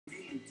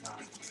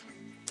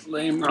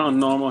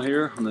Lamronnormal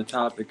here on the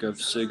topic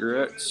of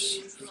cigarettes,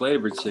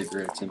 flavored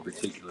cigarettes in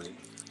particular.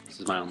 This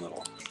is my own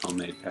little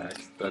homemade pack,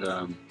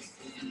 but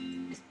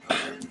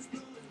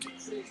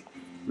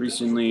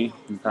recently,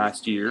 in the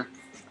past year,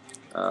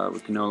 we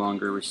can no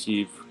longer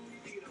receive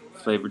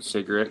flavored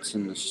cigarettes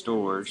in the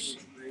stores.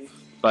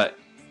 But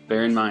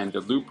bear in mind,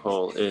 the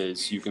loophole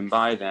is you can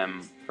buy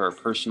them for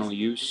personal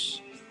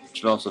use. You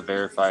should also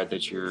verify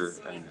that you're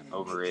an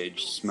overage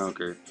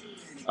smoker.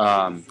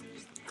 Um,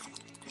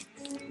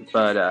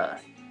 but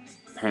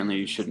apparently,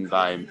 you shouldn't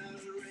buy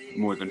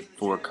more than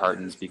 4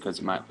 cartons because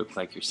it might look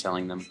like you're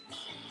selling them.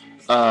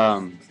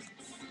 Um,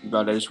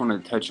 but I just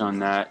wanted to touch on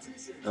that.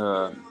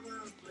 Uh,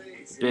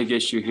 Big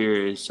issue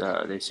here is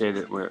they say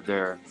that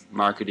they're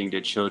marketing to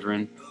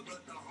children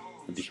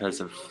because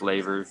of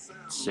flavored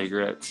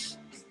cigarettes.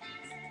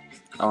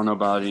 I don't know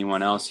about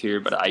anyone else here,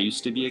 but I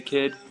used to be a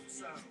kid,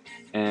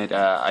 and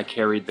I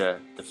carried the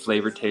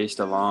flavor taste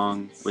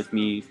along with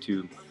me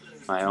to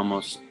my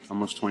almost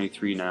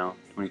 23 now,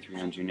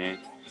 23 on June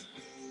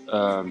 8th.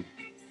 Um,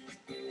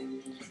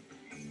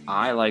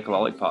 I like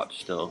lollipops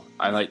still.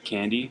 I like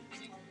candy.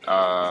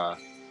 Uh,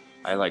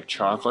 I like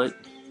chocolate.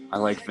 I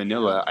like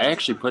vanilla. I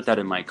actually put that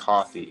in my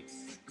coffee.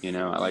 I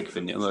like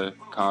vanilla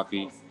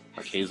coffee,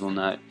 like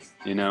hazelnut,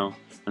 And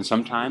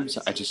sometimes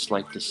I just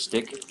like to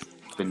stick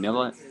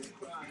vanilla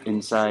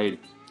inside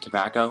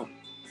tobacco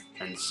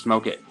and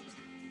smoke it,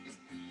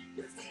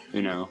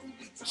 you know.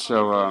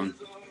 So, I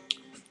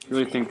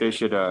really think they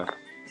should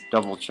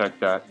double check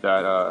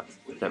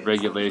that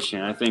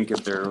regulation. I think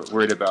if they're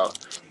worried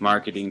about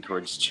marketing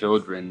towards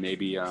children,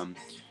 maybe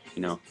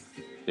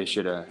they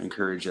should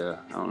encourage I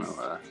don't know,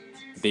 a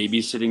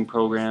babysitting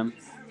program.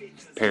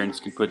 Parents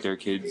can put their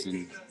kids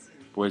in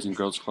boys and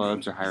girls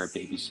clubs or hire a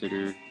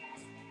babysitter.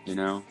 You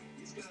know,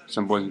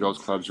 some boys and girls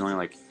clubs are only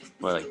like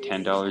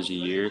 $10 a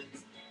year.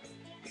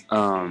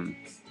 Um,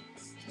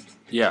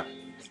 yeah,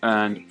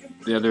 and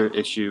the other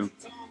issue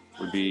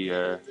would be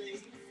if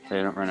I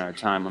don't run out of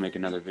time, I'll make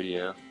another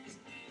video.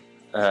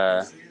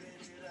 Uh,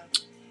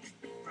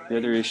 the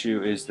other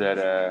issue is that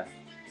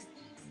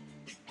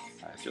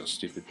I feel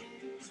stupid.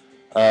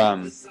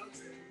 Um,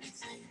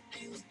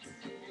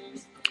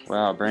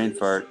 wow, brain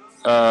fart.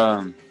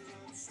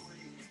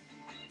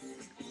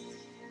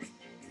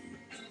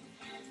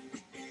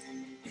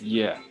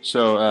 Yeah.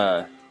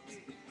 So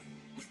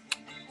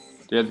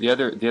the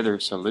other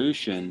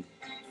solution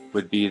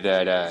would be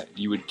that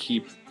you would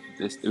keep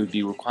this. It would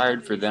be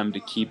required for them to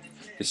keep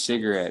the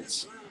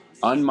cigarettes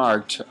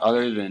unmarked,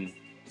 other than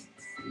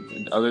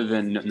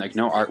like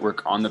no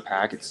artwork on the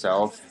pack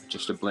itself,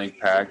 just a blank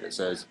pack that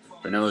says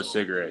vanilla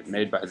cigarette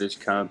made by this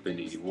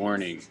company.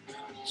 Warning,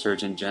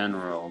 Surgeon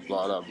General.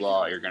 Blah blah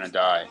blah. You're gonna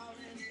die.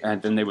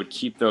 And then they would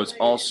keep those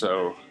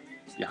also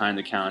behind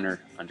the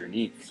counter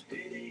underneath.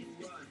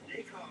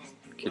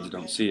 Kids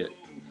don't see it.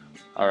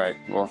 Alright,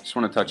 well, just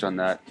want to touch on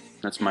that.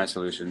 That's my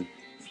solution.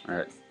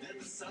 Alright,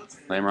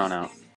 later on out.